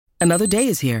Another day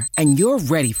is here, and you're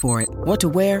ready for it. What to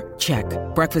wear? Check.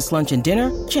 Breakfast, lunch, and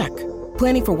dinner? Check.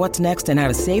 Planning for what's next and how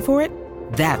to save for it?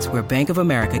 That's where Bank of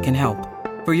America can help.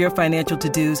 For your financial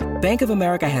to-dos, Bank of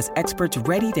America has experts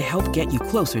ready to help get you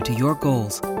closer to your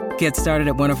goals. Get started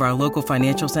at one of our local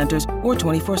financial centers or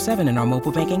 24/7 in our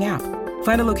mobile banking app.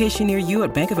 Find a location near you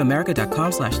at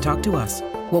bankofamerica.com/talktous.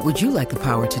 What would you like the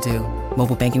power to do?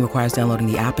 Mobile banking requires downloading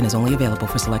the app and is only available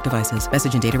for select devices.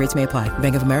 Message and data rates may apply.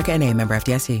 Bank of America N.A., member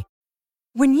FDIC.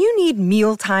 When you need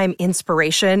mealtime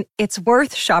inspiration, it's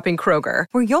worth shopping Kroger,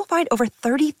 where you'll find over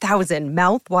 30,000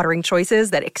 mouth-watering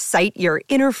choices that excite your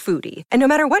inner foodie. And no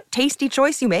matter what tasty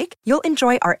choice you make, you'll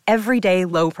enjoy our everyday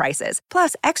low prices,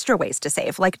 plus extra ways to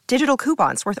save, like digital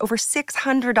coupons worth over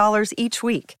 $600 each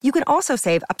week. You can also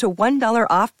save up to $1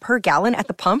 off per gallon at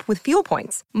the pump with fuel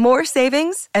points. More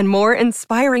savings and more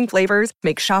inspiring flavors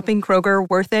make shopping Kroger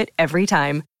worth it every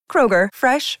time. Kroger,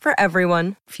 fresh for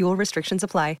everyone. Fuel restrictions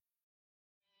apply.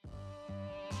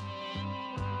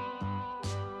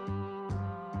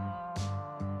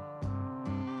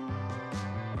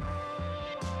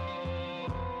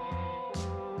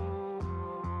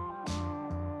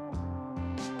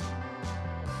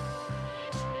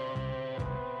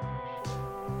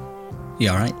 You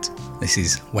alright? This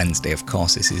is Wednesday, of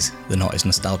course. This is the Not As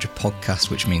Nostalgia podcast,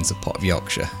 which means the Pot of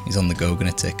Yorkshire is on the go.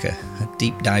 Going to take a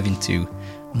deep dive into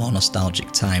more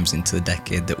nostalgic times, into the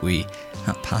decade that we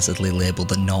haphazardly labelled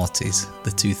the noughties,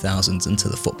 the 2000s, and to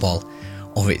the football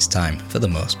of its time, for the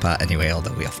most part anyway,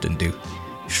 although we often do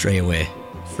stray away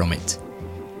from it.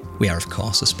 We are, of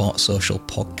course, a Sports Social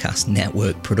podcast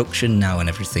network production now, and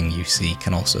everything you see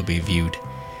can also be viewed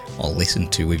or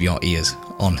listened to with your ears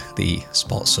on the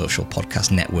Sports Social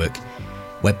Podcast Network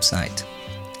website.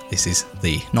 This is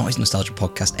the Not As Nostalgia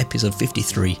podcast, episode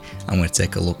 53. I'm going to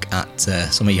take a look at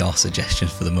some of your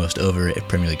suggestions for the most overrated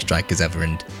Premier League strikers ever,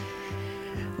 and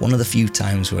one of the few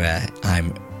times where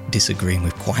I'm disagreeing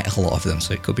with quite a lot of them,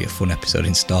 so it could be a fun episode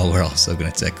in store. We're also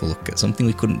going to take a look at something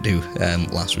we couldn't do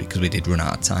last week because we did run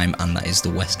out of time, and that is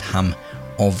the West Ham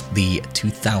of the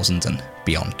 2000s and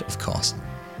beyond, of course.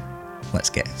 Let's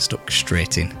get stuck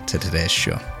straight into today's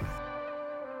show.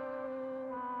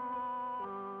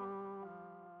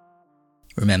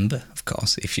 Remember, of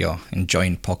course, if you're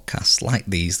enjoying podcasts like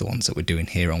these, the ones that we're doing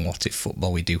here on What If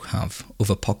Football, we do have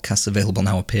other podcasts available on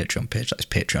our Patreon page. That's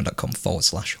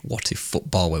patreon.com/What If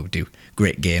Football, where we do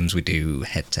great games. We do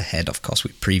head-to-head. Of course,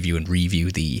 we preview and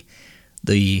review the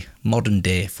modern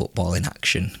day football in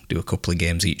action, do a couple of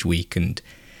games each week, and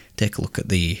take a look at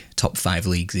the top 5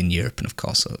 leagues in Europe, and of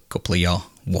course a couple of your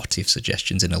what-if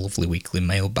suggestions in a lovely weekly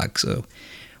mailbag. So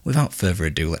without further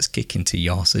ado, let's kick into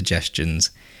your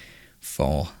suggestions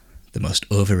for the most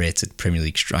overrated Premier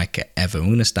League striker ever. I'm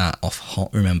going to start off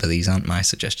hot. Remember, these aren't my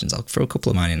suggestions. I'll throw a couple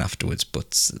of mine in afterwards,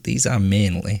 but these are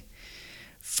mainly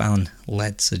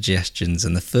fan-led suggestions,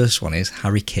 and the first one is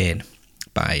Harry Kane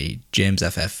by James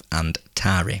FF and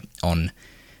Tari on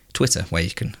Twitter, where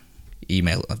you can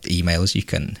email us, you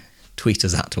can tweet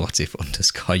us at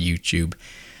whatif_YouTube.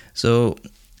 So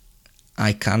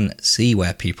I can see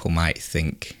where people might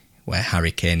think where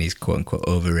Harry Kane is quote-unquote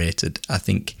overrated. I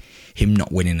think him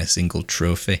not winning a single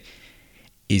trophy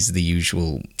is the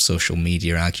usual social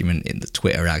media argument, in the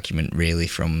Twitter argument really,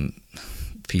 from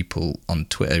people on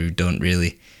Twitter who don't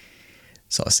really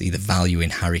sort of see the value in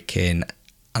Harry Kane.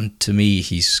 And to me,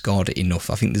 he's scored it enough.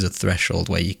 I think there's a threshold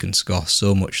where you can score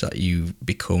so much that you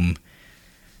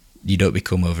don't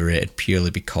become overrated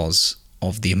purely because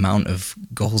of the amount of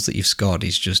goals that you've scored.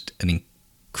 Is just an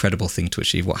incredible thing to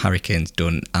achieve, what Harry Kane's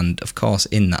done. And of course,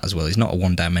 in that as well, he's not a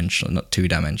one-dimensional, not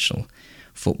two-dimensional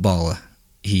footballer.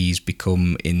 He's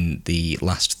become, in the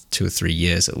last 2 or 3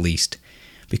 years at least,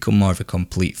 become more of a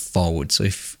complete forward. So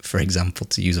if, for example,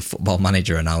 to use a Football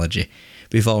Manager analogy,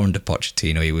 before under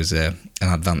Pochettino he was an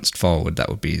advanced forward. That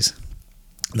would be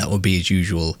his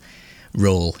usual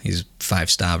role. His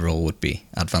 5-star role would be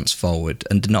advanced forward,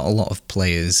 and not a lot of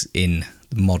players in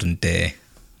the modern day,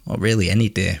 or really any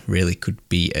day, really could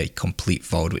be a complete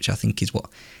forward, which I think is what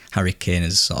Harry Kane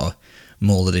has sort of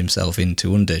moulded himself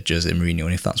into under Jose Mourinho.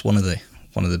 And if that's one of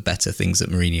the better things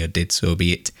that Mourinho did, so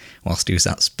be it, whilst he was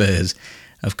at Spurs.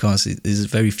 Of course, there's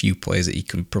very few players that you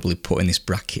can probably put in this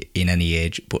bracket in any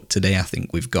age, but today I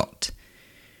think we've got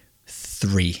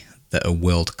 3 that are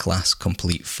world-class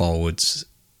complete forwards.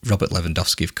 Robert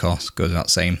Lewandowski, of course, goes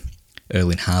without saying.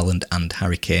 Erling Haaland and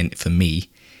Harry Kane, for me,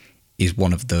 is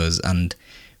one of those. And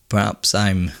perhaps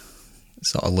I'm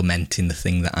sort of lamenting the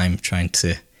thing that I'm trying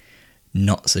to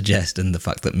not suggest, and the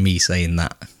fact that me saying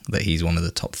that he's one of the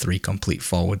top 3 complete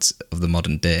forwards of the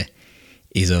modern day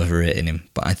is overrating him.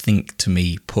 But I think, to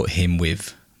me, put him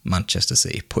with Manchester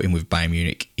City, put him with Bayern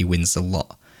Munich, he wins the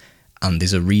lot. And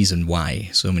there's a reason why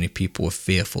so many people were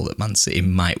fearful that Man City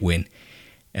might win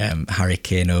Harry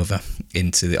Kane over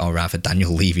or rather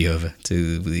Daniel Levy over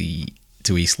to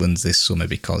Eastlands this summer,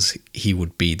 because he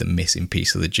would be the missing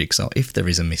piece of the jigsaw. If there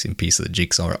is a missing piece of the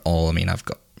jigsaw at all, I mean, I've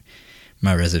got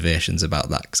my reservations about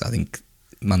that, because I think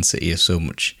Man City is so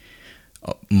much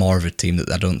more of a team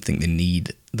that I don't think they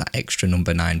need that extra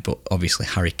number 9. But obviously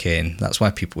Harry Kane, that's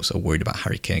why people were so worried about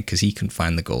Harry Kane, because he can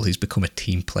find the goals. He's become a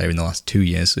team player in the last 2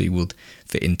 years, so he would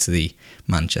fit into the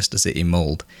Manchester City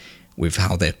mould with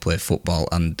how they play football.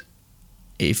 And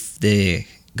if they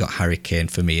got Harry Kane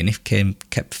for me, and if Kane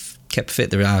kept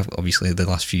fit, there are obviously the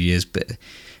last few years bit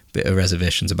of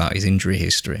reservations about his injury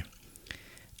history.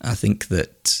 I think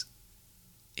that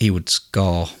he would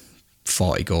score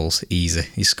 40 goals easy.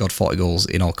 He's scored 40 goals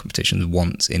in all competitions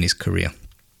once in his career,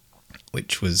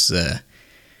 which was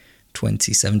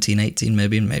 2017-18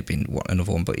 maybe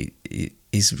another one, but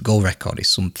his goal record is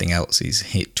something else. He's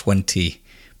hit 20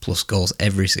 plus goals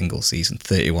every single season: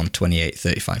 31, 28,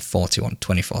 35, 41,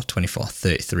 24, 24,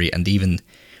 33, and even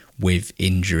with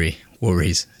injury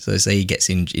worries. So say he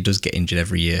does get injured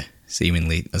every year,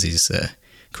 seemingly, as his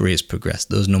career's progressed.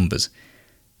 Those numbers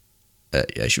are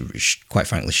quite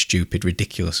frankly stupid,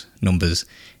 ridiculous numbers.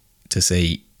 To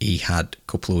say he had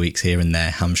a couple of weeks here and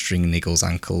there, hamstring niggles,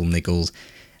 ankle niggles,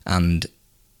 and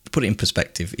put it in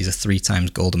perspective, he's a 3 times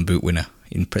Golden Boot winner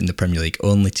in the Premier League.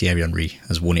 Only Thierry Henry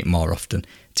has won it more often.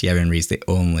 Thierry Henry is the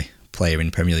only player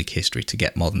in Premier League history to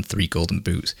get more than 3 Golden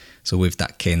Boots. So with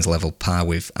that, Kane's level par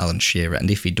with Alan Shearer. And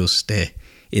if he does stay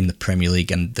in the Premier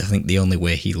League, and I think the only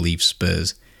way he leaves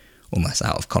Spurs, unless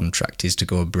out of contract, is to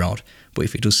go abroad. But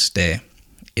if he does stay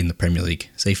in the Premier League,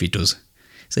 say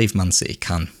if Man City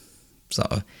can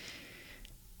sort of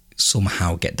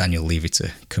somehow get Daniel Levy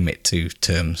to commit to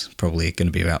terms, probably going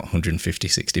to be about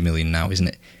 150-60 million now, isn't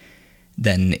it?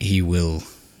 Then he will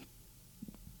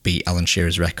beat Alan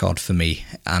Shearer's record for me.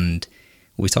 And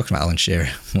we'll be talking about Alan Shearer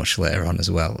much later on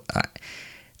as well.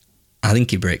 I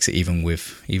think he breaks it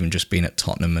even just being at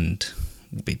Tottenham, and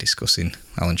we'll be discussing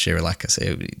Alan Shearer, like I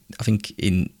say, I think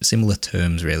in similar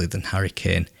terms really than Harry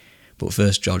Kane. But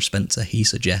first, George Spencer, he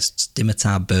suggests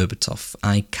Dimitar Berbatov.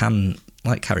 I can,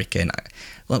 like Harry Kane,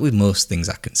 like with most things,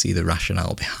 I can see the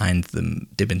rationale behind them.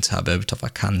 Dimitar Berbatov, I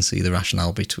can see the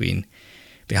rationale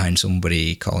behind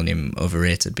somebody calling him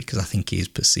overrated, because I think he's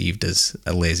perceived as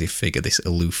a lazy figure, this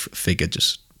aloof figure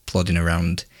just plodding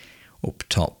around up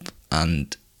top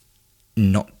and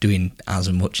not doing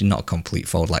as much, not a complete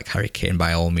forward like Harry Kane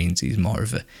by all means. He's more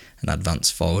of an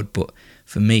advanced forward. But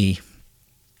for me,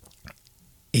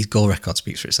 his goal record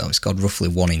speaks for itself. He scored roughly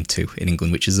 1 in 2 in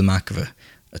England, which is the mark of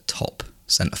a top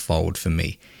centre forward for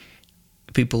me.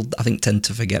 People, I think, tend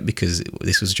to forget, because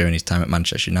this was during his time at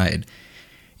Manchester United.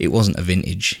 It wasn't a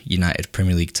vintage United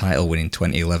Premier League title win in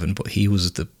 2011, but he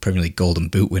was the Premier League Golden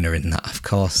Boot winner in that, of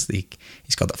course.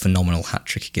 He's got that phenomenal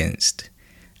hat-trick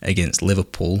against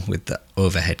Liverpool with that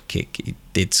overhead kick. He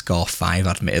did score 5,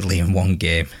 admittedly, in one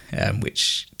game,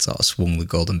 which sort of swung the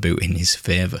Golden Boot in his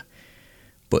favour.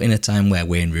 But in a time where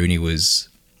Wayne Rooney was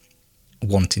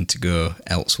wanting to go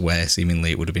elsewhere,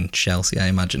 seemingly it would have been Chelsea, I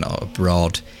imagine, or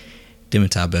abroad,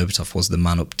 Dimitar Berbatov was the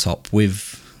man up top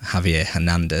with Javier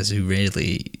Hernandez, who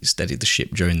really steadied the ship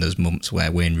during those months where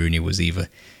Wayne Rooney was either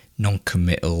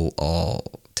non-committal or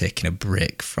taking a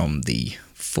break from the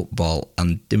football.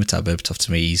 And Dimitar Berbatov,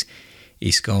 to me,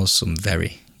 he scores some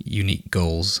very unique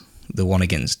goals. The one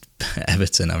against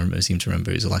Everton, I seem to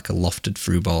remember, is like a lofted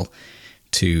through ball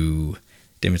to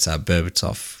Dimitar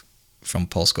Berbatov from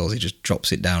Paul Scholes. He just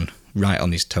drops it down right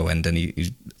on his toe end, and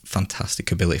he's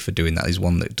fantastic ability for doing that. He's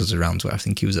one that does the rounds where I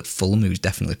think he was at Fulham, who's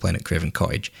definitely playing at Craven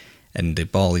Cottage, and the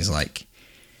ball is like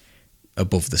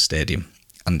above the stadium,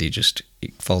 and it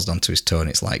falls down to his toe, and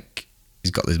it's like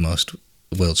he's got the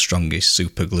world's strongest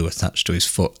super glue attached to his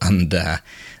foot, and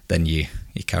then he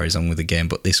carries on with the game.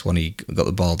 But this one, he got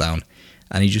the ball down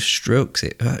and he just strokes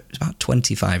it. It's about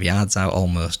 25 yards out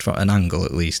almost, from an angle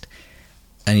at least,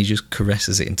 and he just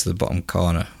caresses it into the bottom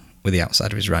corner with the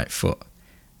outside of his right foot.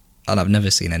 And I've never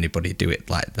seen anybody do it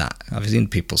like that. I've seen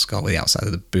people score with the outside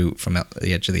of the boot from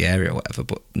the edge of the area or whatever,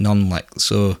 but none like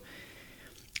so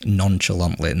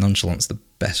nonchalantly. Nonchalant's the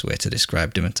best way to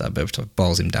describe Dimitar Berbatov.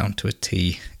 Balls him down to a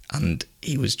tee, and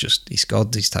he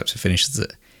scored these types of finishes.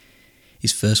 That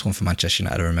his first one for Manchester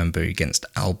United, I remember, against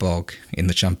Aalborg in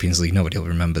the Champions League. Nobody will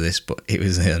remember this, but it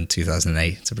was in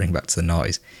 2008, to bring back to the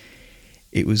noughties.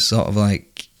 It was sort of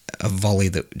like a volley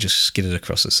that just skidded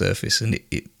across the surface, and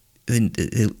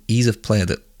he's a player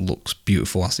that looks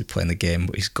beautiful whilst he's playing the game,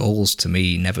 but his goals to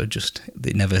me never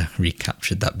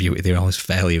recaptured that beauty. They're always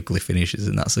fairly ugly finishes,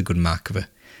 and that's a good mark of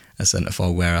a centre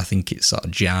forward, where I think it's sort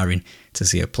of jarring to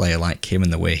see a player like him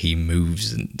and the way he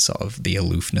moves and sort of the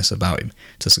aloofness about him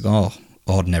to score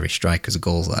ordinary strikers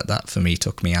goals like that. For me,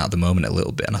 took me out of the moment a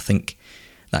little bit, and I think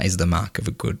that is the mark of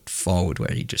a good forward,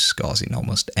 where he just scores in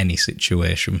almost any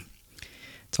situation.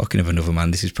 Talking of another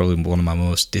man, this is probably one of my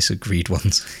most disagreed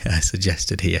ones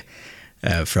suggested here,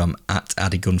 from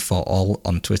 @AdiGunForAll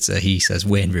on Twitter. He says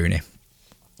Wayne Rooney.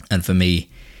 And for me,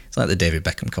 it's like the David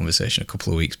Beckham conversation a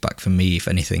couple of weeks back. For me, if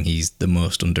anything, he's the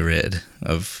most underrated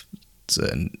of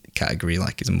certain category.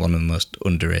 Like, he's one of the most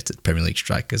underrated Premier League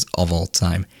strikers of all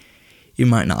time. He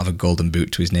might not have a golden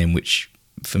boot to his name, which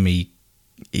for me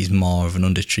is more of an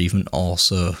underachievement.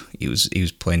 Also, he was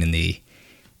playing in the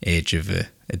age of a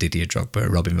Didier Drogba, a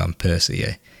Robin Van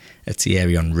Persie, a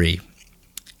Thierry Henry,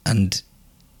 and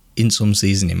in some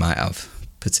season he might have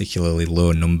particularly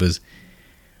low numbers,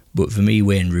 but for me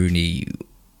Wayne Rooney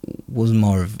was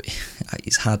more of,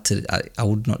 it's hard to, I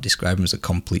would not describe him as a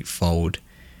complete forward,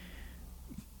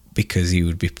 because he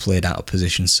would be played out of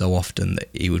position so often that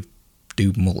he would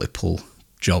do multiple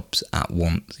jobs at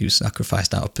once. He was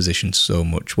sacrificed out of position so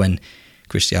much. When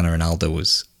Cristiano Ronaldo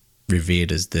was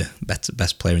revered as the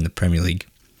best player in the Premier League,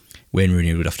 Wayne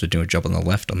Rooney would have to do a job on the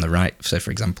left, on the right. Say,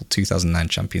 for example, 2009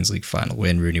 Champions League final,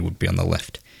 Wayne Rooney would be on the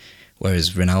left,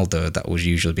 whereas Ronaldo, that would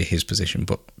usually be his position,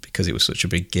 but because it was such a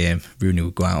big game, Rooney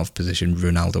would go out of position,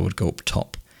 Ronaldo would go up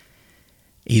top.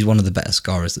 He's one of the better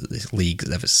scorers that this league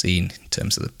has ever seen in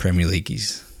terms of the Premier League.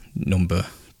 He's number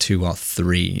 2 or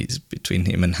 3. It's between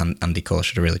him and Andy Cole. I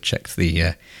should have really checked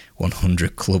the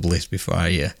 100 club list before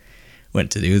I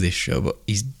went to do this show, but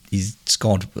he's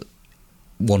scored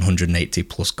 180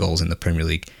 plus goals in the Premier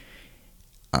League,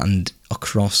 and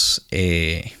across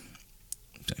a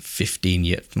 15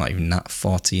 year, not even that,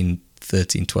 14,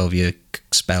 13, 12 year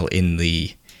spell in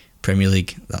the Premier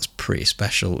League, that's pretty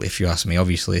special if you ask me.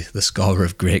 Obviously the scorer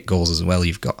of great goals as well.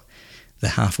 You've got the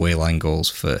halfway line goals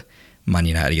for Man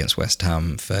United against West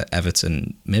Ham, for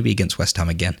Everton, maybe against West Ham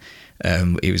again.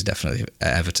 He was definitely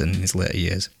at Everton in his later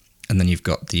years. And then you've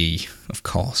got the, of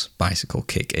course, bicycle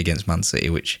kick against Man City,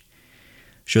 which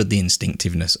showed the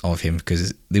instinctiveness of him,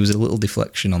 because there was a little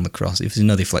deflection on the cross. If there's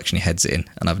no deflection, he heads it in,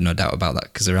 and I've no doubt about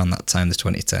that, because around that time, the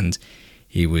 2010s,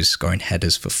 he was scoring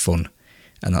headers for fun,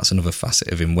 and that's another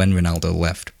facet of him. When Ronaldo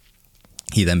left,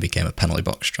 he then became a penalty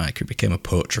box striker, he became a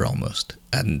poacher almost,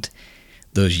 and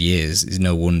those years, it's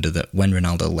no wonder that when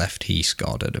Ronaldo left, he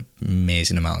scored an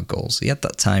amazing amount of goals. He had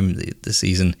that time, the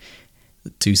season,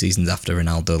 2 seasons after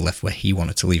Ronaldo left, where he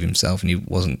wanted to leave himself and he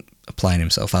wasn't applying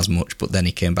himself as much, but then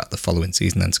he came back the following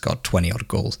season and scored 20 odd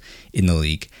goals in the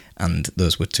league, and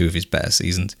those were 2 of his better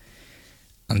seasons.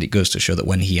 And it goes to show that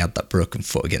when he had that broken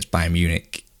foot against Bayern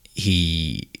Munich,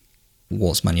 he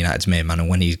was Man United's main man, and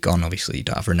when he's gone, obviously you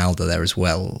don't have Ronaldo there as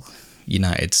well.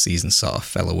 United's season sort of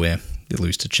fell away. They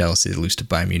lose to Chelsea, they lose to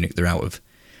Bayern Munich, they're out of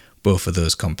both of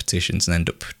those competitions and end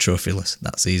up trophyless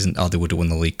that season. Or they would have won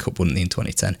the League Cup, wouldn't they, in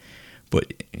 2010?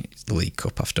 But the League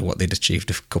Cup, after what they'd achieved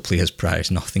a couple of years prior,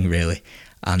 is nothing really.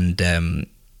 And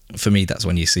for me, that's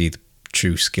when you see the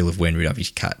true skill of Wayne Rooney. You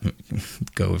can't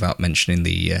go without mentioning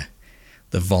the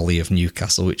volley of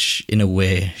Newcastle, which in a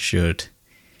way showed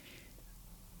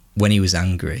when he was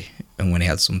angry and when he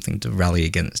had something to rally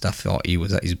against. I thought he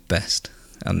was at his best.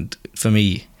 And for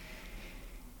me,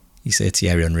 you say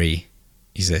Thierry Henry,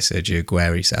 you say Sergio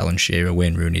Aguero, you say Alan Shearer,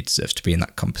 Wayne Rooney deserves to be in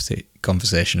that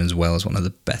conversation as well as one of the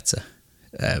better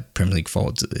Premier League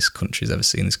forwards that this country's ever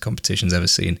seen, this competition's ever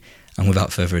seen. And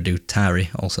without further ado, Tari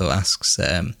also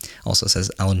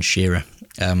says Alan Shearer.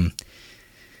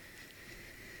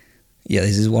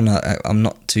 This is one I'm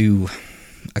not too...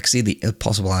 I can see the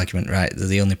possible argument, right?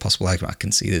 The only possible argument I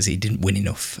can see is he didn't win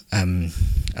enough. And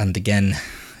again,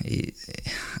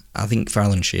 I think for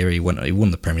Alan Shearer, he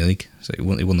won the Premier League. So he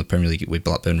won the Premier League with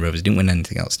Blackburn Rovers. He didn't win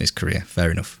anything else in his career.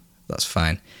 Fair enough. That's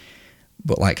fine.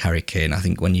 But like Harry Kane, I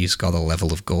think when you score the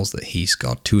level of goals that he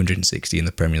scored, 260 in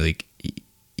the Premier League,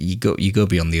 you go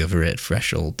beyond the overrated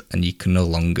threshold, and you can no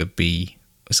longer be...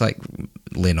 It's like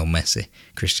Lionel Messi,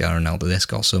 Cristiano Ronaldo. They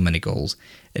score so many goals,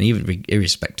 and even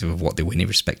irrespective of what they win,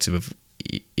 irrespective of,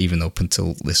 even up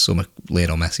until this summer,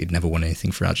 Lionel Messi had never won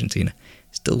anything for Argentina.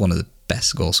 Still one of the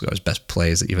best goal scorers, best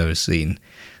players that you've ever seen.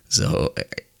 So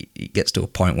it gets to a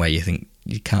point where you think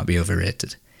you can't be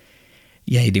overrated.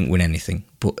 Yeah, he didn't win anything,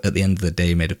 but at the end of the day,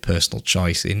 he made a personal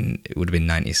choice it would have been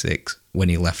 96 when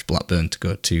he left Blackburn to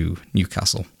go to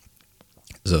Newcastle.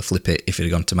 So flip it, if he'd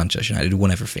have gone to Manchester United, he'd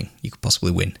won everything you could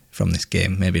possibly win from this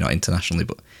game. Maybe not internationally,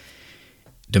 but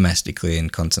domestically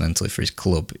and continentally for his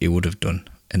club, he would have done.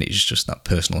 And it's just that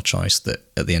personal choice that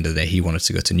at the end of the day, he wanted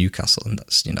to go to Newcastle, and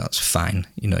that's, you know, that's fine.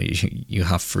 You know, you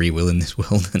have free will in this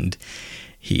world, and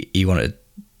he wanted.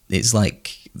 It's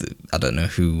like, I don't know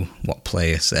what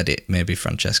player said it, maybe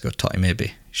Francesco Totti,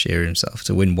 maybe Shearer himself,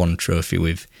 to win one trophy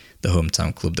with the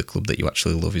hometown club, the club that you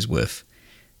actually love, is worth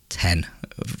 10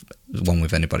 of one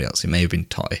with anybody else. It may have been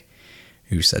Totti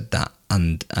who said that,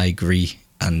 and I agree,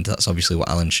 and that's obviously what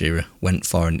Alan Shearer went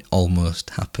for, and it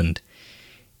almost happened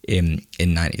in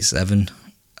 97,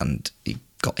 and he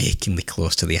got achingly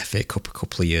close to the FA Cup a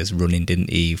couple of years running, didn't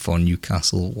he, for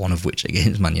Newcastle, one of which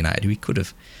against Man United, who he could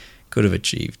have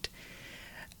achieved.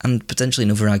 And potentially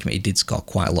another argument, he did score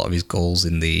quite a lot of his goals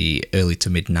in the early to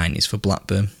mid 90s for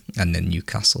Blackburn, and then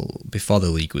Newcastle, before the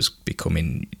league was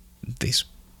becoming this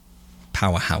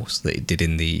powerhouse that it did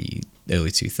in the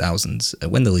early 2000s,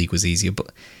 when the league was easier.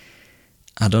 But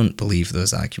I don't believe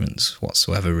those arguments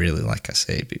whatsoever, really. Like I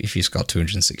say, if you score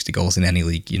 260 goals in any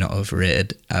league, you're not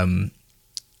overrated.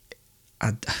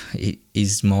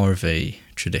 He's more of a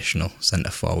traditional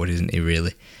centre-forward, isn't he,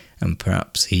 really? And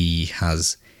perhaps he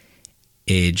has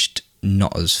aged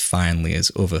not as finely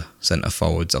as other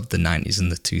centre-forwards of the 90s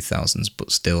and the 2000s,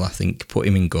 but still, I think, put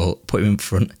him in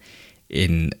front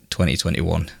in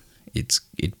 2021, he'd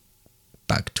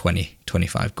bag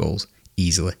 20-25 goals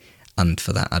easily. And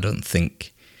for that, I don't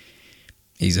think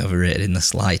he's overrated in the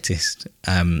slightest.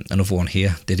 Another one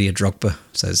here, Didier Drogba,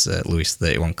 says Lewis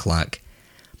 31 Clark.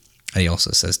 And he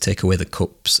also says, take away the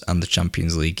Cups and the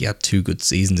Champions League. He had 2 good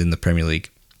seasons in the Premier League.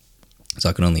 So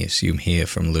I can only assume here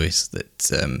from Lewis that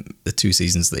the 2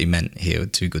 seasons that he meant here were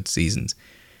 2 good seasons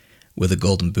were the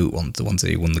Golden Boot ones, the ones that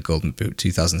he won the Golden Boot,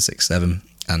 2006-07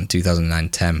 and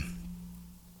 2009-10.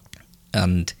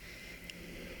 And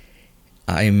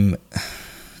I'm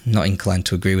not inclined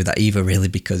to agree with that either, really,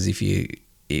 because if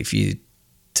you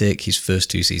take his first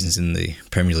 2 seasons in the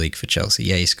Premier League for Chelsea,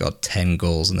 he scored 10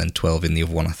 goals and then 12 in the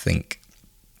other one, I think,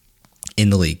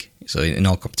 in the league. So in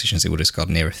all competitions, he would have scored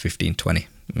nearer 15, 20,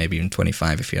 maybe even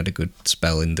 25 if he had a good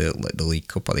spell in the League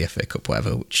Cup or the FA Cup,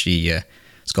 whatever, which he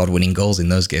scored winning goals in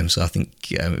those games. So I think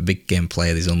a big game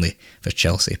player, there's only for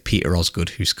Chelsea, Peter Osgood,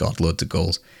 who scored loads of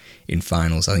goals in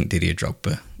finals. I think Didier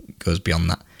Drogba goes beyond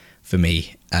that for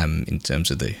me, in terms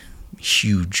of the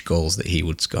huge goals that he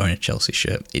would score in a Chelsea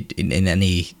shirt. In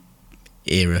any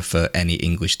era for any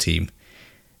English team,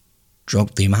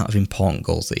 the amount of important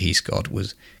goals that he scored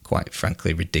was, quite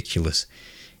frankly, ridiculous.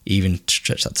 Even to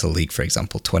stretch that to the league, for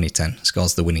example, 2010,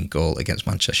 scores the winning goal against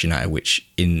Manchester United, which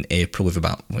in April, with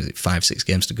about 5-6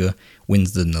 games to go,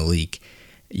 wins them the league.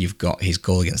 You've got his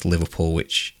goal against Liverpool,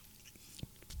 which,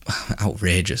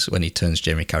 outrageous, when he turns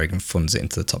Jamie Carragher, funds it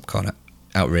into the top corner.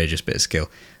 Outrageous bit of skill.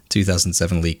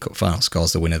 2007 League Cup final,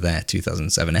 scores the winner there.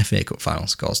 2007 FA Cup final,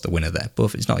 scores the winner there.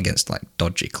 Both, it's not against like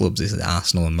dodgy clubs, it's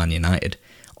Arsenal and Man United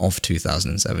of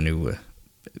 2007 who were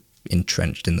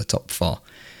entrenched in the top 4.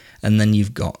 And then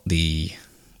you've got the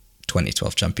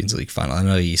 2012 Champions League final. I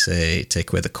know you say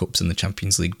take away the Cups and the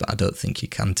Champions League, but I don't think you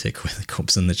can take away the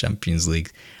Cups and the Champions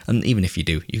League. And even if you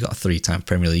do, you've got a 3-time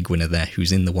Premier League winner there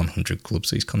who's in the 100 club,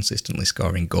 so he's consistently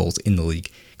scoring goals in the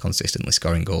league, consistently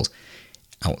scoring goals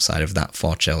outside of that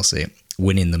for Chelsea,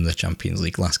 winning them the Champions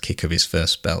League, last kick of his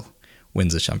first spell,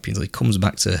 wins the Champions League, comes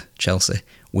back to Chelsea,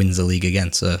 wins the league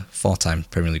again, so 4-time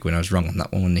Premier League winner. I was wrong on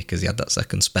that one, Nick, because he had that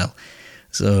second spell.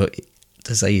 So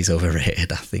to say he's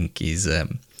overrated, I think he's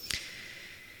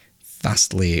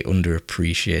vastly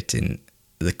underappreciating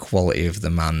the quality of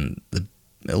the man.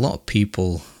 A lot of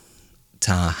people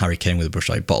tar Harry Kane with a brush,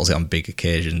 like bottles it on big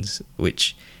occasions,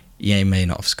 which he may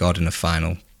not have scored in a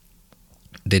final.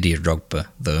 Didier Drogba,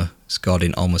 though, scored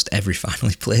in almost every final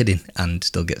he played in and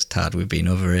still gets tarred with being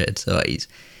overrated. So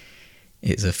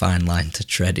it's a fine line to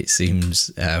tread, it seems,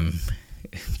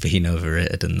 being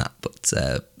overrated and that. But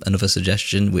another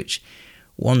suggestion, which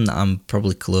one that I'm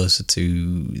probably closer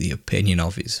to the opinion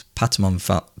of, is Patamon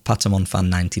Fan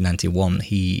 1991.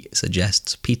 He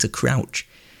suggests Peter Crouch.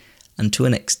 And to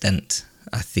an extent,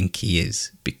 I think he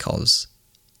is, because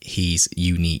he's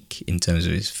unique in terms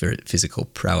of his physical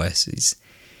prowess.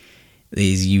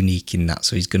 He's unique in that,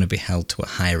 so he's going to be held to a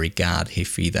high regard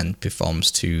if he then performs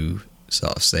to,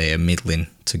 sort of say, a middling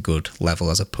to good level,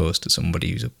 as opposed to somebody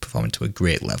who's performing to a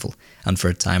great level. And for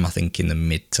a time, I think in the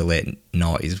mid to late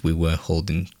noughties, we were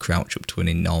holding Crouch up to an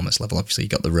enormous level. Obviously, you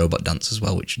got the robot dance as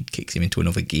well, which kicks him into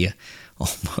another gear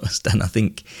almost. And I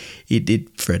think he did,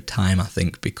 for a time,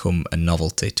 become a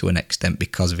novelty to an extent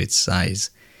because of his size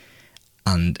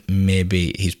and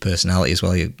maybe his personality as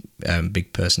well.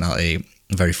 Big personality,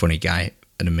 very funny guy,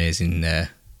 an amazingly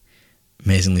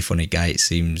funny guy. It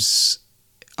seems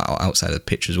outside of the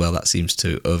pitch as well, that seems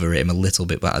to overrate him a little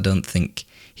bit, but I don't think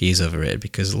he is overrated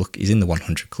because, look, he's in the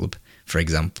 100 club, for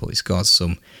example. He scores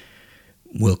some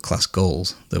world-class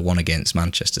goals, the one against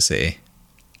Manchester City.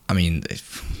 I mean,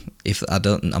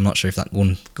 I'm not sure if that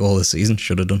one goal this season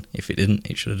should have done. If it didn't,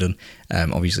 it should have done.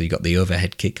 Obviously, you got the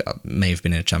overhead kick. It may have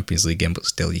been in a Champions League game, but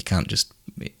still, you can't just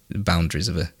the boundaries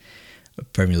of a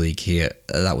Premier League here.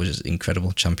 That was just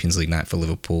incredible. Champions League night for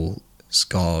Liverpool.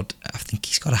 Scored. I think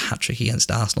he scored a hat trick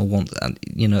against Arsenal once, and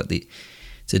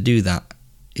to do that,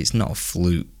 it's not a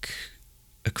fluke.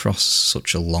 Across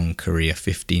such a long career,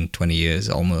 15, 20 years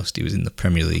almost, he was in the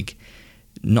Premier League.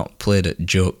 Not played at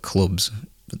joke clubs.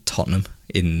 Tottenham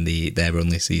in their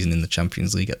only season in the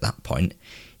Champions League at that point.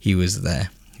 He was there.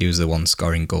 He was the one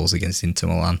scoring goals against Inter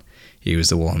Milan. He was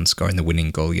the one scoring the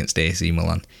winning goal against AC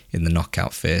Milan in the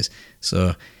knockout phase.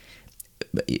 So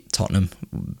Tottenham,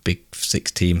 big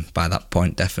six team by that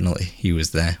point, definitely. He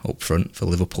was there up front. For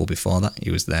Liverpool before that,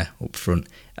 he was there up front.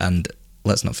 And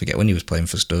let's not forget, when he was playing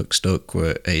for Stoke, Stoke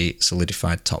were a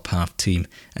solidified top half team,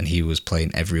 and he was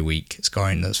playing every week,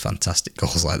 scoring those fantastic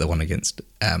goals like the one against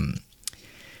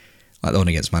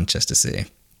Manchester City.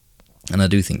 And I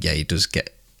do think, he does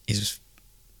get his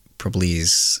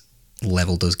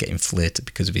level does get inflated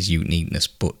because of his uniqueness,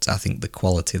 but I think the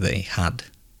quality that he had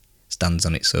stands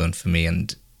on its own for me,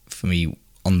 and for me,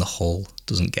 on the whole,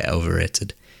 doesn't get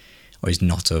overrated, or is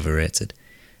not overrated.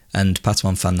 And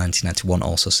Pataman Fan 1991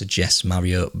 also suggests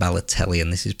Mario Balotelli,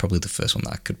 and this is probably the first one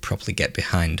that I could probably get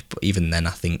behind, but even then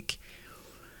I think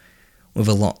with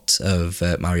a lot of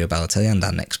Mario Balotelli and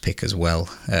our next pick as well,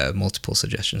 multiple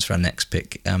suggestions for our next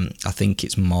pick, I think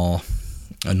it's more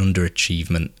an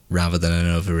underachievement rather than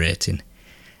an overrating.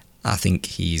 I think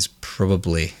he's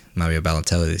probably, Mario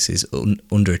Balotelli, this is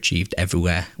underachieved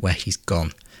everywhere where he's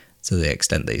gone, to the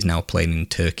extent that he's now playing in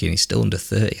Turkey and he's still under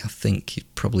 30. I think he's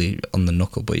probably on the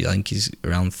knuckle, but I think he's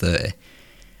around 30.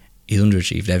 He's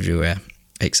underachieved everywhere,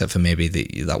 except for maybe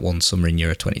that one summer in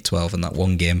Euro 2012 and that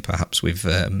one game perhaps with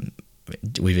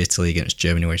Italy against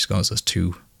Germany where he scores those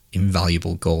two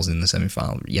invaluable goals in the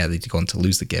semi-final. Yeah, they'd gone to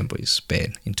lose the game, but it's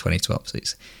Spain in 2012, so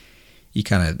you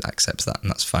kind of accept that, and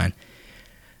that's fine.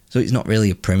 So it's not really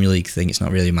a Premier League thing, it's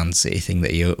not really a Man City thing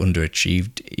that he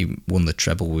underachieved. He won the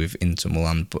treble with Inter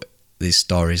Milan, but these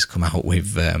stories come out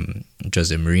with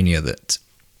Jose Mourinho that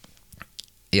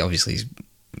he obviously is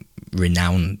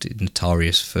renowned,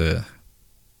 notorious for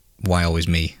why always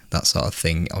me, that sort of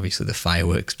thing. Obviously the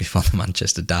fireworks before the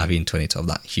Manchester derby in 2012,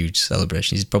 that huge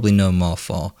celebration. He's probably known more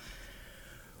for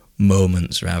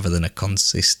moments rather than a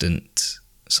consistent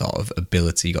sort of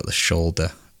ability. You got the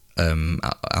shoulder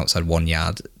outside 1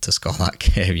 yard to score that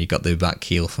game. You got the back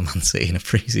heel for Man City in a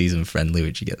pre-season friendly,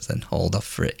 which he gets then hauled off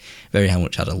for it. Very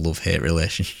much had a love-hate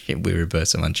relationship with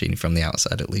Roberto Mancini from the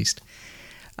outside, at least.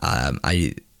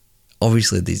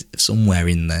 Obviously there's somewhere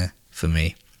in there for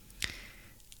me.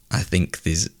 I think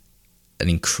there's an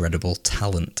incredible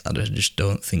talent. I just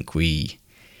don't think we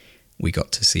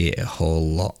got to see it a whole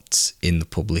lot in the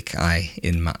public eye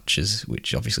in matches,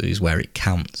 which obviously is where it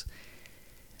counts.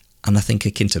 And I think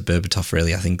akin to Berbatov,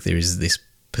 really, I think there is this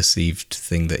perceived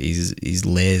thing that he's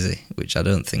lazy, which I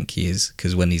don't think he is,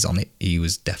 because when he's on it, he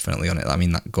was definitely on it. I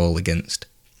mean, that goal against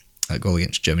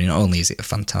Germany, not only is it a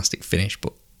fantastic finish,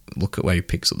 but look at where he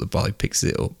picks up the ball. He picks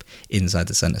it up inside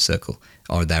the centre circle,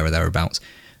 or thereabouts,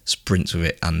 sprints with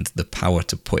it, and the power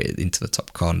to put it into the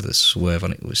top corner, the swerve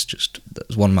on it that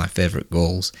was one of my favourite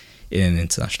goals in an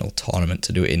international tournament.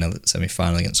 To do it in a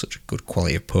semi-final against such a good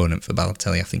quality opponent for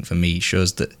Balotelli, I think for me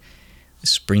shows that there's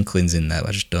sprinklings in there.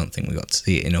 I just don't think we got to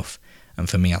see it enough. And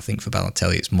for me, I think for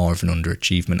Balotelli, it's more of an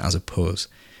underachievement as opposed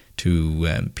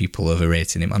to people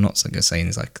overrating him. I'm not saying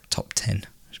he's like top 10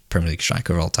 Premier League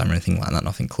striker of all time or anything like that,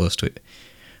 nothing close to it.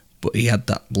 But he had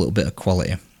that little bit of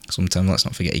quality. Sometimes, let's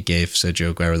not forget, he gave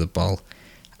Sergio Aguero the ball,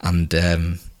 and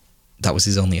that was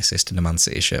his only assist in a Man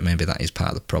City shirt. Maybe that is part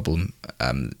of the problem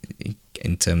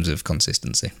in terms of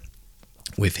consistency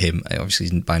with him. Obviously,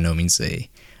 he's by no means a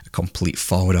complete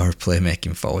forward or a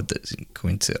playmaking forward that's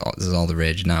coming to there's all the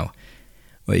rage now.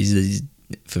 But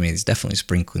for me, there's definitely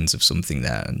sprinklings of something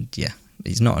there, and yeah,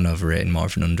 he's not an overrating, more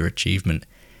of an underachievement.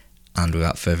 And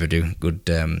without further ado, good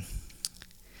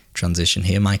transition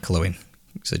here. Michael Owen,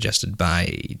 suggested by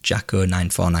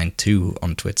Jacko9492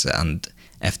 on Twitter and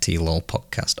FT Lol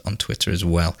Podcast on Twitter as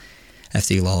well.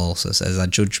 FT Lol also says, I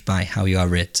judge by how you are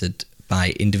rated by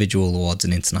individual awards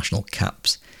and international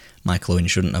caps. Michael Owen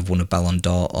shouldn't have won a Ballon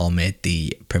d'Or or made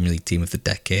the Premier League team of the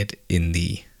decade in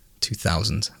the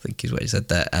 2000s, I think is what he said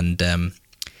there. And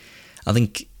I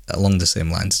think along the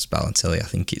same lines as Balotelli, I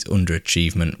think it's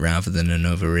underachievement rather than an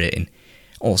overrating.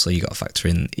 Also, you got to factor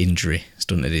in injury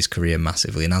stunted his career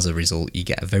massively, and as a result, you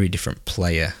get a very different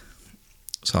player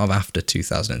sort of after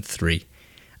 2003.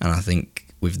 And I think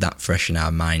with that fresh in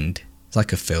our mind, it's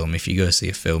like a film. If you go see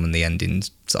a film and the ending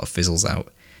sort of fizzles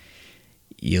out,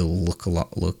 you'll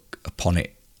look upon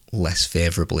it less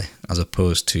favourably, as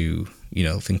opposed to, you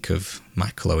know, think of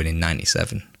Michael Owen in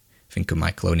 97, think of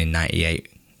Michael Owen in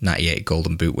 98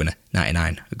 Golden Boot winner,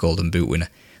 99 a Golden Boot winner,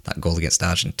 that goal against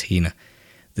Argentina,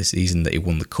 the season that he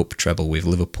won the cup treble with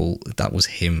Liverpool, that was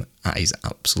him at his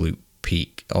absolute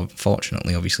peak.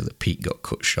 Unfortunately, obviously the peak got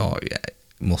cut short.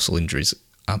 Muscle injuries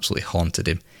absolutely haunted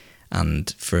him,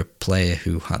 and for a player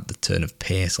who had the turn of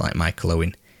pace like Michael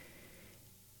Owen,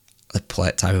 the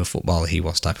type of footballer he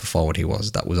was, type of forward he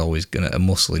was, that was always going to, a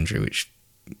muscle injury which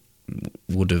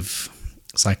would have,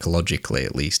 psychologically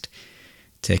at least,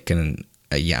 taken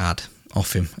a yard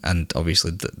off him. And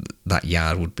obviously that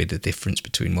yard would be the difference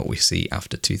between what we see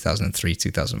after 2003,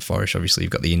 2004ish. Obviously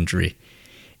you've got the injury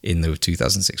in the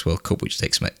 2006 World Cup, which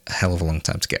takes him a hell of a long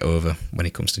time to get over when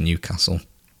it comes to Newcastle.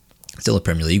 Still a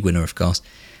Premier League winner, of course,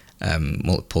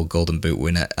 multiple Golden Boot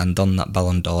winner, and on that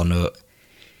Ballon d'Or note,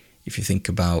 if you think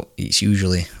about, it's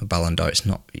usually a Ballon d'Or, it's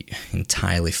not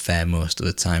entirely fair most of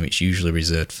the time. It's usually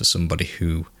reserved for somebody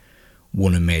who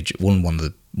won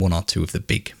one or two of the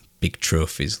big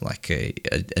trophies, like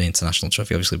an international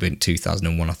trophy. Obviously, in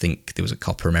 2001, I think there was a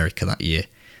Copa America that year.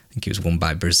 I think it was won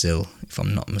by Brazil, if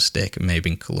I'm not mistaken, maybe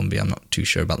in Colombia. I'm not too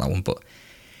sure about that one. But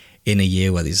in a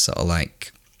year where there's sort of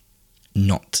like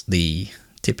not the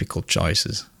typical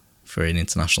choices for an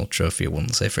international trophy won,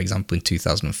 say for example in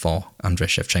 2004 Andrei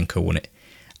Shevchenko won it,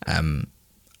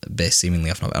 based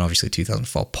seemingly off, and obviously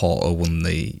 2004 Porto won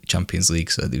the Champions League,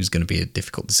 so there was going to be a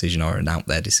difficult decision, or an out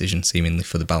there decision seemingly,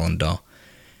 for the Ballon d'Or,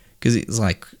 because it's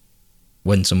like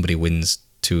when somebody wins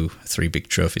 2-3 big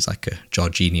trophies like a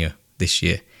Jorginho this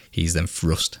year, he's then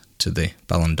thrust to the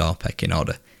Ballon d'Or pecking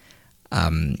order,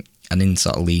 and in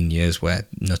sort of lean years where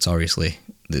notoriously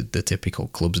the typical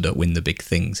clubs don't win the big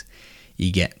things,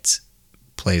 you get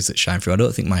players that shine through. I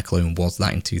don't think Michael Owen was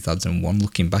that in 2001.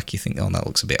 Looking back, you think, oh, that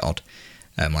looks a bit odd.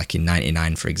 Like in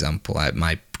 99, for example,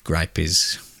 my gripe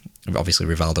is, obviously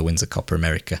Rivaldo wins the Copa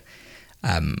America.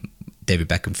 David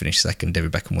Beckham finished second.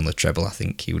 David Beckham won the treble. I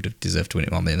think he would have deserved to win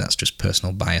it more. Maybe that's just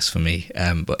personal bias for me.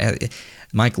 But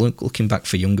Michael, looking back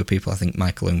for younger people, I think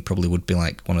Michael Owen probably would be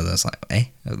like one of those,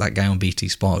 like, that guy on BT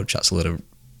Sport who chats a load of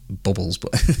bubbles.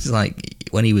 But it's like,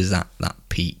 when he was at that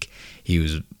peak, he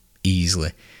was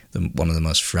easily one of the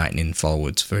most frightening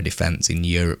forwards for a defence in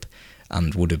Europe,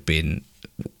 and would have been,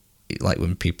 like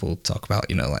when people talk about,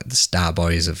 you know, like the star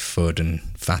boys of Foden,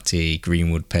 Fati,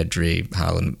 Greenwood, Pedri,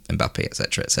 Haaland, Mbappe,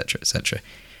 etc., etc., etc.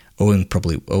 Owen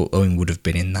would have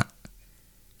been in that.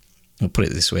 I'll put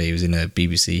it this way: he was in a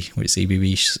BBC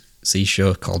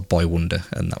show called Boy Wonder,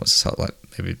 and that was sort of like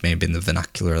maybe in the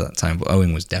vernacular at that time. But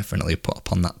Owen was definitely put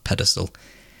up on that pedestal,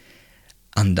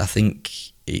 and I think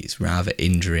it's rather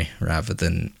injury rather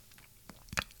than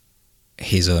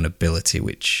his own ability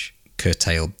which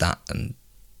curtailed that. And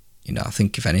you know, I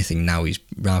think if anything now he's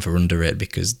rather underrated,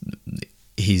 because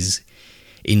his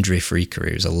injury-free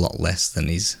career is a lot less than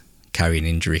his carrying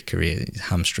injury career, his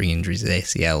hamstring injuries,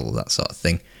 ACL, that sort of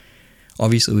thing.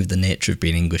 Obviously with the nature of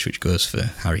being English, which goes for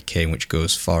Harry Kane, which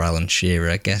goes for Alan Shearer,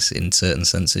 I guess in certain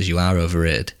senses you are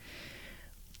overrated.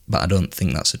 But I don't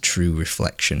think that's a true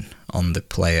reflection on the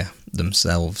player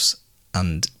themselves.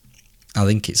 And I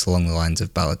think it's along the lines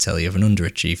of Balotelli, of an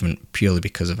underachievement purely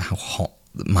because of how hot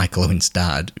Michael Owen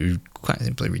started, who quite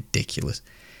simply ridiculous.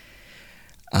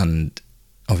 And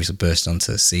obviously burst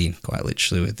onto the scene quite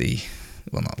literally with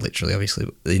not literally obviously,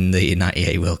 but in the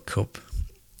 98 World Cup.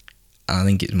 And I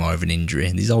think it's more of an injury.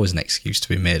 And there's always an excuse to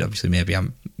be made. Obviously maybe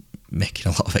I'm making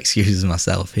a lot of excuses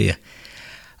myself here.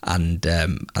 And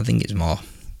I think it's more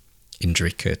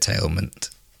injury curtailment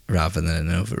rather than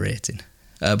an overrating.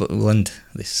 But we'll end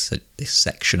this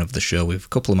section of the show with a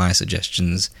couple of my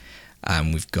suggestions.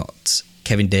 We've got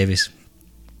Kevin Davies,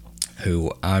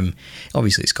 who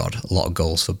obviously scored a lot of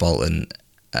goals for Bolton,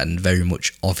 and very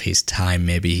much of his time.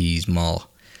 Maybe he's more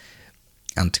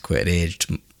antiquated,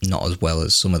 aged, not as well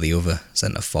as some of the other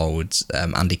centre forwards.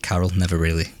 Andy Carroll never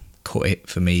really cut it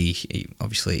for me. He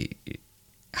obviously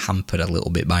hampered a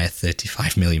little bit by a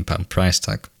 £35 million price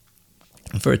tag.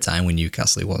 And for a time when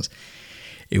Newcastle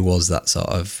he was that sort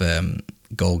of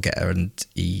goal getter, and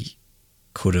he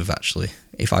could have actually,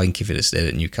 if it had stayed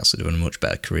at Newcastle, he'd have done a much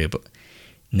better career, but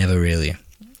never really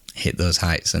hit those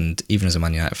heights. And even as a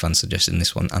Man United fan suggesting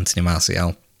this one, Anthony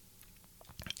Martial,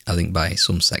 I think by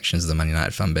some sections of the Man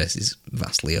United fan base is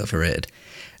vastly overrated.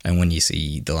 And when you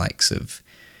see the likes of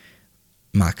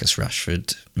Marcus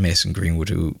Rashford, Mason Greenwood,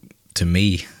 who to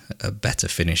me, are better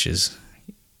finishers.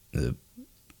 The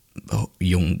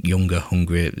younger,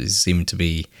 hungrier, seem to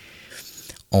be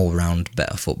all-round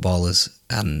better footballers.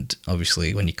 And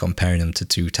obviously, when you're comparing them to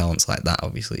two talents like that,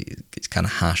 obviously, it's kind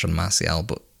of harsh on Martial,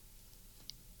 but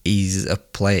he's a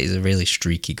player, he's a really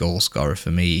streaky goal scorer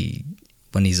for me.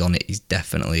 When he's on it, he's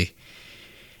definitely...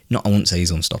 I wouldn't say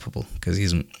he's unstoppable, because he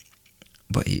isn't,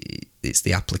 but it's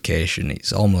the application.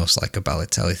 It's almost like a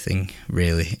Balotelli thing,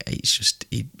 really. It's just...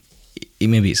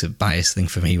 maybe it's a biased thing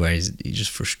for me, where he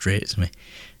just frustrates me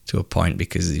to a point,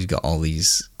 because he's got all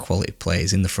these quality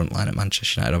players in the front line at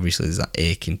Manchester United. Obviously, there's that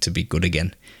aching to be good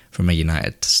again from a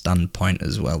United standpoint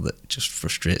as well, that just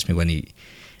frustrates me when he,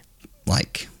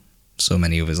 like so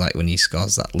many others, like when he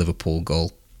scores that Liverpool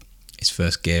goal, his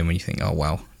first game, when you think, oh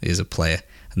wow, here's a player,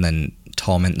 and then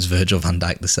torments Virgil van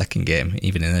Dijk the second game,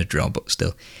 even in a draw, but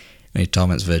still, when he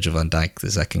torments Virgil van Dijk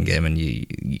the second game and you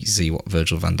see what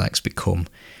Virgil van Dijk's become,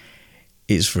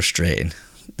 it's frustrating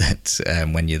that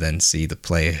when you then see the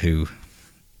player who,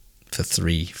 for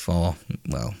 3-4,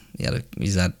 well,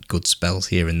 he's had good spells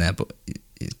here and there, but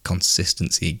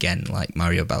consistency again, like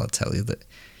Mario Balotelli, that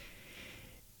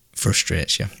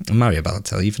frustrates you. And Mario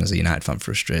Balotelli, even as a United fan,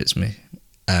 frustrates me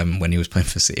when he was playing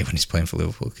for City, when he's playing for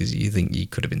Liverpool, because you think he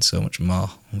could have been so much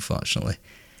more, unfortunately.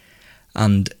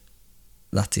 And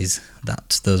those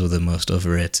were the most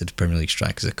overrated Premier League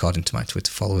strikers, according to my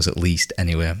Twitter followers, at least,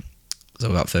 anyway. So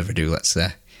without further ado, let's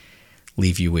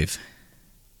leave you with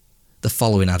the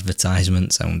following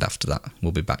advertisements, and after that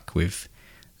we'll be back with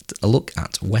a look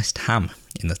at West Ham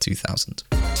in the 2000s.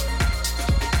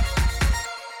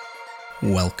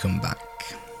 Welcome back.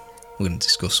 We're going to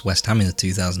discuss West Ham in the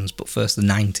 2000s, but first the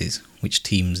 90s. Which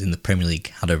teams in the Premier League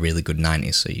had a really good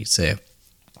 90s? So you'd say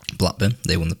Blackburn,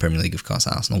 they won the Premier League, of course.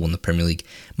 Arsenal won the Premier League.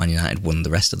 Man United won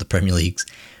the rest of the Premier Leagues,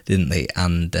 didn't they?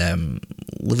 And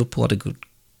Liverpool had a good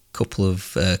couple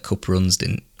of cup runs,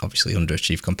 didn't obviously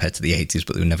underachieve compared to the 80s,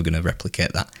 but they were never going to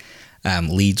replicate that.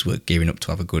 Leeds were gearing up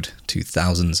to have a good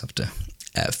 2000s after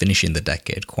finishing the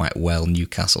decade quite well.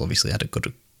 Newcastle obviously had a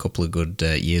couple of good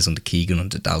years under Keegan,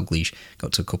 under Dalglish,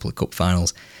 got to a couple of cup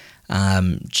finals.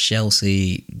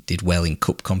 Chelsea did well in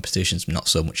cup competitions, not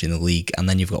so much in the league. And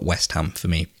then you've got West Ham for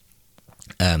me.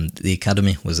 The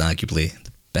academy was arguably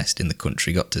the best in the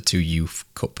country, got to 2 youth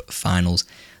cup finals.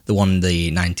 The one,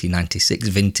 the 1996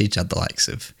 vintage, had the likes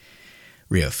of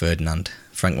Rio Ferdinand,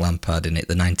 Frank Lampard in it.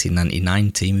 The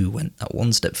 1999 team, who went that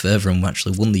one step further and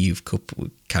actually won the Youth Cup,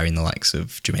 carrying the likes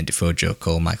of Jermaine Defoe, Joe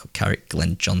Cole, Michael Carrick,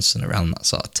 Glenn Johnson, around that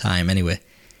sort of time anyway.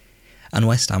 And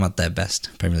West Ham had their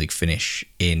best Premier League finish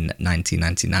in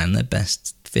 1999, their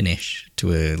best finish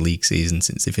to a league season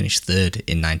since they finished third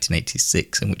in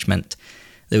 1986, and which meant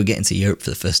they were getting to Europe for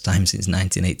the first time since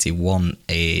 1981,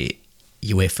 a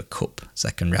UEFA Cup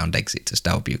second round exit to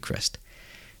Steaua Bucharest.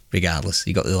 Regardless,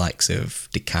 you got the likes of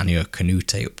Di Canio,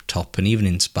 Canute up top, and even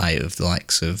in spite of the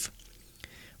likes of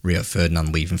Rio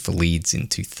Ferdinand leaving for Leeds in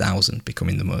 2000,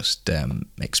 becoming the most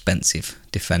expensive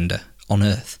defender on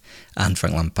earth, and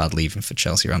Frank Lampard leaving for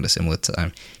Chelsea around a similar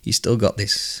time, you still got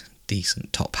this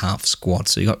decent top half squad.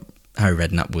 So you got Harry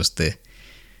Redknapp was the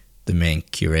main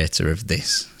curator of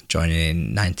this, joining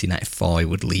in 1994. He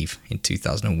would leave in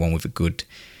 2001 with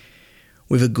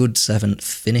a good seventh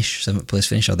place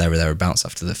finish, or there or thereabouts,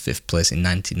 after the 5th place in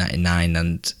 1999.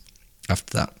 And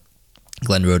after that,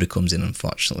 Glenn Roeder comes in.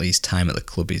 Unfortunately, his time at the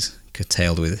club is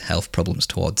curtailed with health problems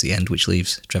towards the end, which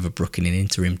leaves Trevor Brooking in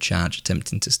interim charge,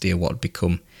 attempting to steer what had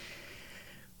become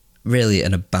really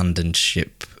an abandoned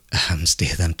ship,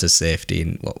 steer them to safety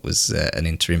in what was an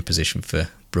interim position for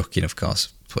Brooking. Of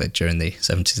course, played during the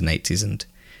 70s and 80s and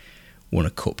won a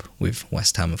cup with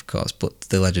West Ham, of course, but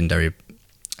the legendary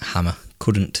Hammer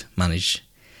couldn't manage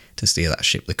to steer that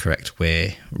ship the correct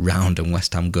way round, and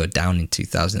West Ham go down in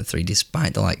 2003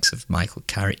 despite the likes of Michael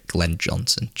Carrick, Glenn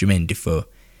Johnson, Jermaine Defoe.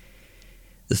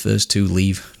 The first two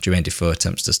leave. Jermaine Defoe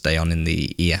attempts to stay on in the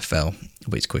EFL,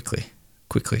 but it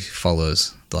quickly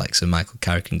follows the likes of Michael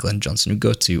Carrick and Glenn Johnson, who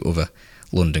go to other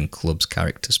London clubs,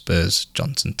 Carrick to Spurs,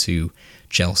 Johnson to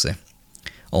Chelsea.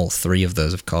 All three of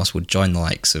those, of course, would join the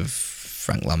likes of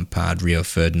Frank Lampard, Rio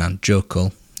Ferdinand, Joe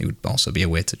Cole, who would also be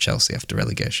away to Chelsea after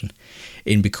relegation,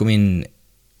 in becoming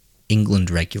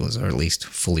England regulars, or at least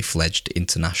fully fledged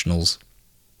internationals.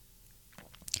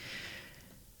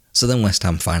 So then West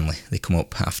Ham finally, they come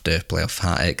up after playoff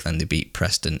heartache, then they beat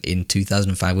Preston in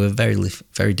 2005 with a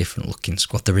very different looking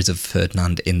squad. There is a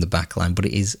Ferdinand in the back line, but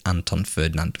it is Anton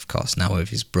Ferdinand, of course, now with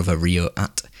his brother Rio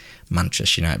at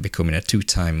Manchester United, becoming a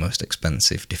 2-time most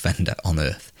expensive defender on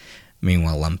earth.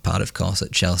 Meanwhile, Lampard, of course,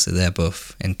 at Chelsea, they're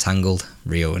both entangled,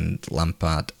 Rio and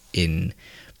Lampard, in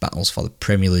battles for the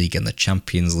Premier League and the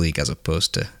Champions League, as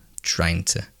opposed to trying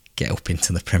to get up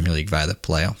into the Premier League via the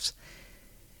playoffs.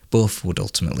 Both would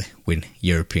ultimately win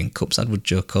European Cups. I'd with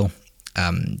Joe Cole.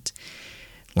 And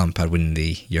Lampard winning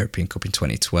the European Cup in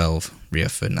 2012, Rio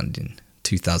Ferdinand in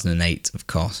 2008, of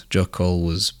course. Joe Cole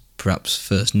was perhaps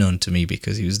first known to me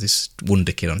because he was this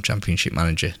wonder kid on Championship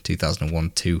Manager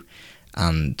 2001-2,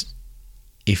 and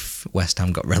if West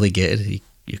Ham got relegated,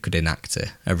 you could enact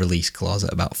a release clause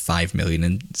at about 5 million,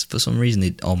 and for some reason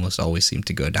it almost always seemed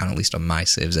to go down, at least on my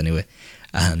saves anyway,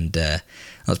 and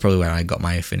that's probably where I got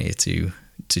my affinity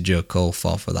to Joe Cole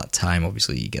for that time.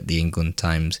 Obviously you get the England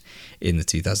times in the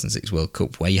 2006 World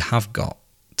Cup where you have got,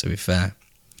 to be fair,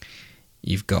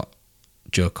 you've got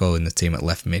Joe Cole in the team at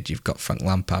left mid, you've got Frank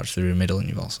Lampard through the middle, and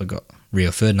you've also got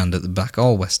Rio Ferdinand at the back,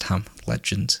 all West Ham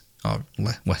legends, or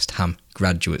West Ham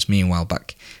graduates. Meanwhile,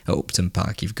 back at Upton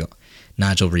Park, you've got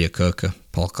Nigel Reo-Coker,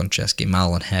 Paul Konchesky,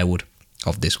 Marlon Harewood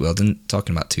of this world. And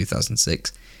talking about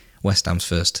 2006, West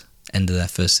Ham's end of their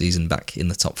first season back in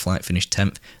the top flight, finished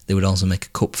 10th. They would also make a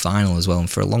cup final as well, and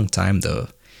for a long time though,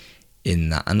 in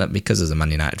that, and because as a Man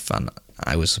United fan,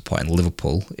 I was supporting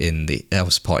Liverpool I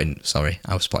was supporting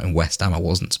West Ham. I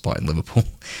wasn't supporting Liverpool,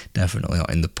 definitely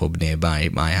not in the pub nearby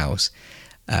my house.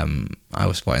 I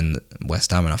was supporting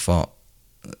West Ham, and I thought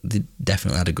they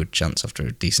definitely had a good chance after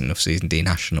a decent enough season. Dean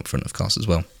Ashton up front, of course, as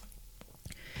well.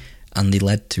 And they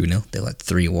led 2-0, they led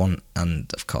 3-1,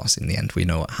 and of course in the end we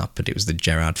know what happened. It was the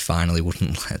Gerrard final. He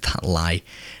wouldn't let that lie,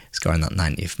 scoring that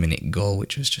 90th minute goal,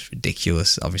 which was just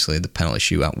ridiculous. Obviously the penalty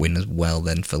shootout win as well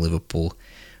then for Liverpool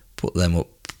put them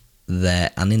up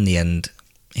there, and in the end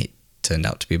it turned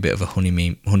out to be a bit of a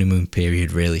honeymoon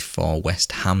period really for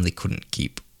West Ham. They couldn't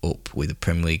keep up with the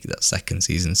Premier League, that second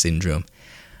season syndrome,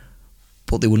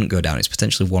 but they wouldn't go down. It's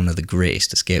potentially one of the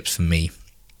greatest escapes for me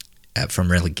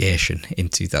from relegation in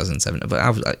 2007.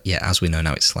 But as we know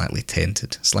now, it's slightly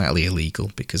tainted, slightly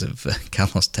illegal because of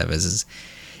Carlos Tevez's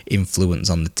influence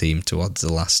on the team towards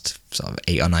the last sort of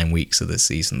 8 or 9 weeks of the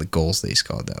season. The goals that he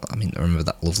scored, I remember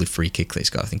that lovely free kick that he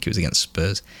scored, I think it was against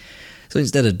Spurs. So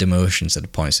instead of demotion, instead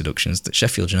of points deductions that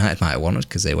Sheffield United might have wanted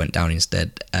because they went down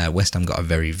instead, West Ham got a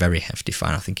very, very hefty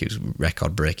fine. I think it was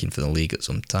record breaking for the league at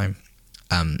some time.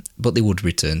 But they would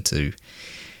return to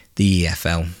the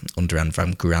EFL under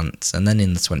Avram Grant, and then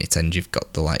in the 2010s you've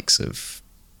got the likes of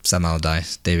Sam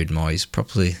Allardyce, David Moyes,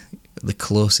 probably the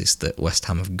closest that West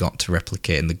Ham have got to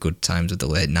replicating the good times of the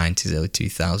late 90s, early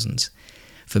 2000s.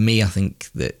 For me, I think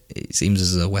that it seems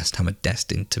as though West Ham are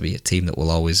destined to be a team that will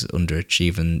always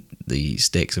underachieve, and the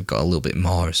stakes have got a little bit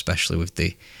more, especially with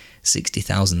the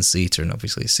 60,000 seater, and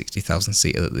obviously a 60,000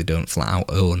 seater that they don't flat out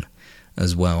own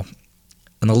as well.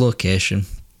 And the location,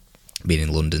 being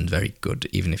in London, very good,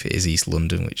 even if it is East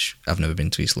London, which I've never been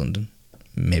to East London.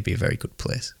 Maybe a very good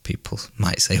place. People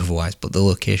might say otherwise, but the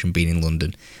location being in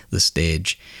London, the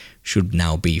stage, should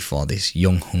now be for this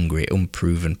young, hungry,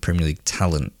 unproven Premier League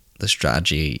talent. The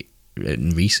strategy,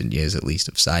 in recent years at least,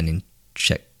 of signing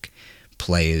Czech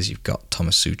players, you've got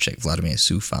Thomas Souček, Vladimir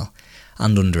Soufal,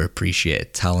 and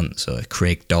underappreciated talent, so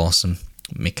Craig Dawson,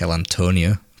 Mikel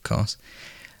Antonio, of course,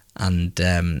 and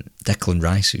Declan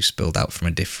Rice, who spilled out from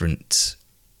a different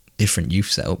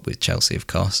youth setup with Chelsea, of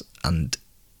course, and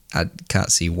I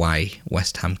can't see why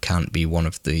West Ham can't be one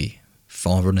of the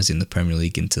forerunners in the Premier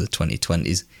League into the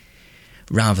 2020s,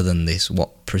 rather than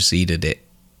what preceded it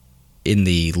in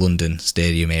the London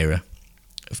Stadium era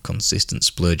of consistent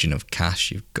splurging of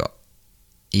cash. You've got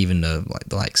even the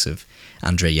likes of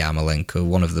Andrei Yarmolenko,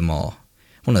 one of the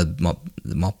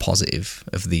more positive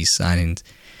of these signings.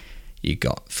 You've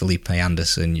got Felipe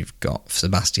Anderson, you've got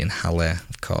Sebastian Haller,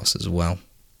 of course, as well,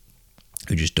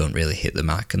 who just don't really hit the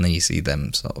mark. And then you see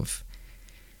them sort of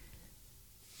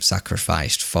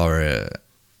sacrificed for a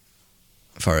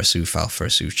Soufal, for a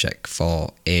Souček,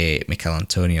 for a Mikel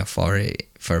Antonio, for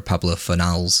a Pablo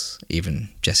Fornals, even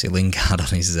Jesse Lingard on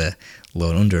his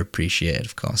loan, underappreciated,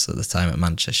 of course, at the time at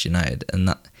Manchester United. And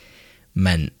that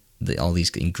meant that all these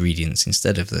ingredients,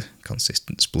 instead of the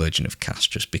consistent splurging of cash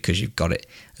just because you've got it,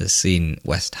 has seen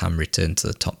West Ham return to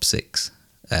the top 6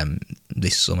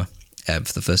 this summer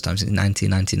for the first time since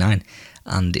 1999,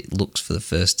 and it looks for the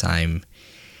first time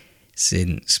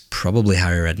since probably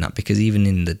Harry Redknapp, because even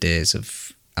in the days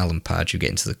of Alan Pardew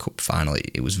getting to the cup final,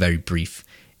 it was very brief.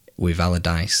 With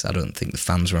Allardyce, I don't think the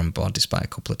fans were on board despite a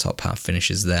couple of top half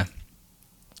finishes there.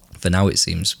 For now, it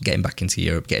seems getting back into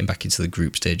Europe, getting back into the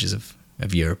group stages of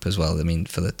Europe as well. I mean,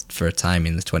 for a time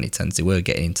in the 2010s, they were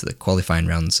getting into the qualifying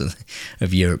rounds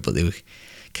of Europe, but they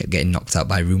kept getting knocked out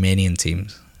by Romanian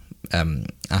teams.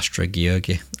 Astra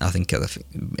Gheorghe, I think,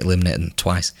 eliminated them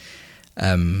twice.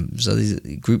 So these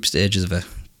group stages of a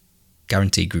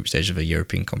guaranteed group stage of a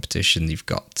European competition. You've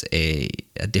got a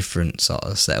different sort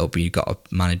of setup. You've got a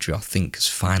manager who I think has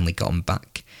finally gotten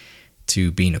back to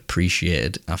being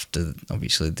appreciated after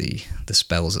obviously the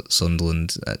spells at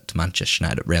Sunderland, at Manchester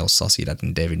United, at Real Sociedad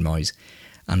and David Moyes.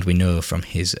 And we know from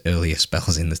his earlier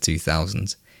spells in the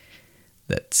 2000s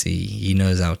that he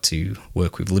knows how to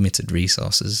work with limited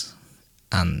resources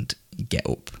and get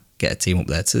a team up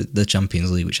there to the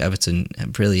Champions League, which Everton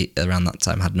really around that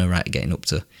time had no right of getting up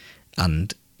to,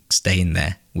 and staying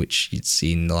there, which you'd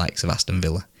seen the likes of Aston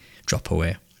Villa drop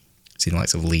away, seen the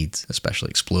likes of Leeds, especially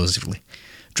explosively,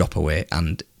 drop away.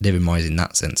 And David Moyes in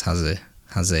that sense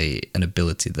has an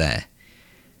ability there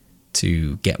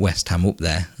to get West Ham up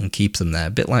there and keep them there,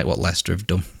 a bit like what Leicester have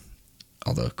done.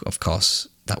 Although, of course,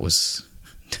 that was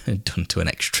done to an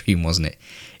extreme, wasn't it,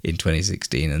 in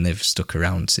 2016, and they've stuck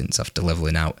around since after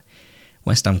levelling out.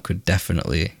 West Ham could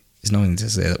definitely, it's nothing to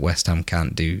say that West Ham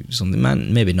can't do something,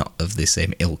 maybe not of the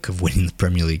same ilk of winning the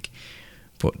Premier League,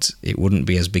 but it wouldn't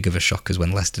be as big of a shock as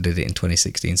when Leicester did it in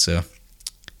 2016, so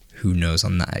who knows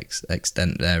on that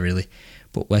extent there really.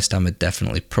 But West Ham are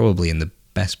definitely probably in the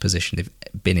best position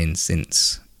they've been in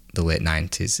since the late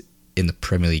 90s in the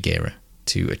Premier League era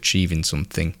to achieving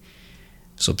something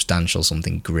substantial,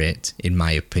 something great, in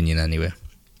my opinion anyway.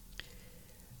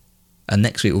 And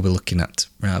next week we'll be looking at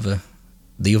rather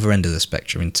the other end of the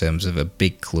spectrum in terms of a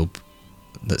big club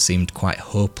that seemed quite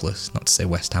hopeless. Not to say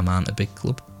West Ham aren't a big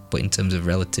club, but in terms of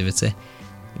relativity,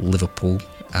 Liverpool,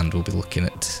 and we'll be looking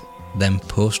at them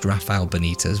post Rafael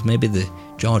Benitez, maybe the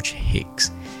George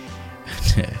Hicks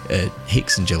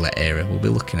and Gillette era. We'll be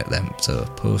looking at them. So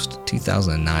post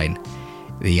 2009,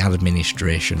 the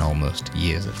administration almost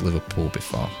years of Liverpool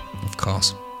before, of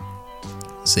course,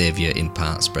 saviour in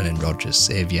parts Brendan Rodgers,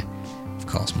 saviour, of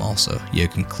course, more so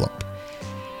Jurgen Klopp.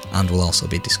 And we'll also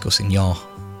be discussing your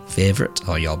favourite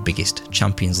or your biggest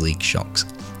Champions League shocks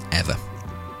ever.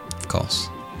 Of course,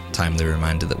 timely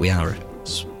reminder that we are a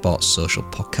Sports Social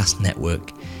Podcast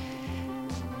Network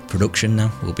production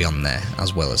now. We'll be on there,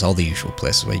 as well as all the usual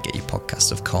places where you get your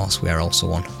podcasts. Of course, we are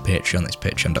also on Patreon. It's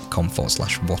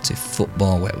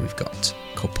patreon.com/whatiffootball, where we've got a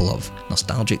couple of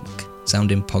nostalgic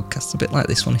sounding podcasts, a bit like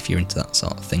this one if you're into that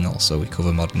sort of thing. Also, we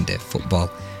cover modern day football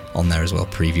on there as well,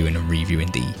 previewing and reviewing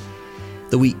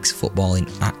the week's football in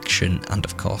action. And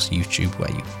of course YouTube, where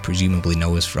you presumably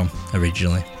know us from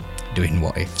originally, doing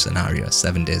What If scenarios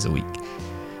 7 days a week.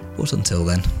 But until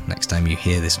then, next time you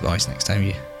hear this voice, next time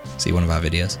you see one of our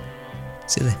videos,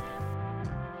 see you there.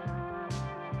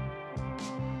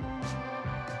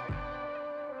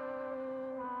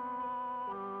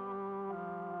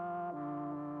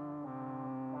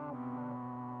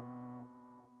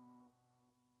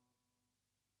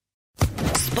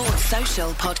 Sports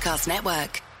Social Podcast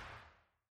Network.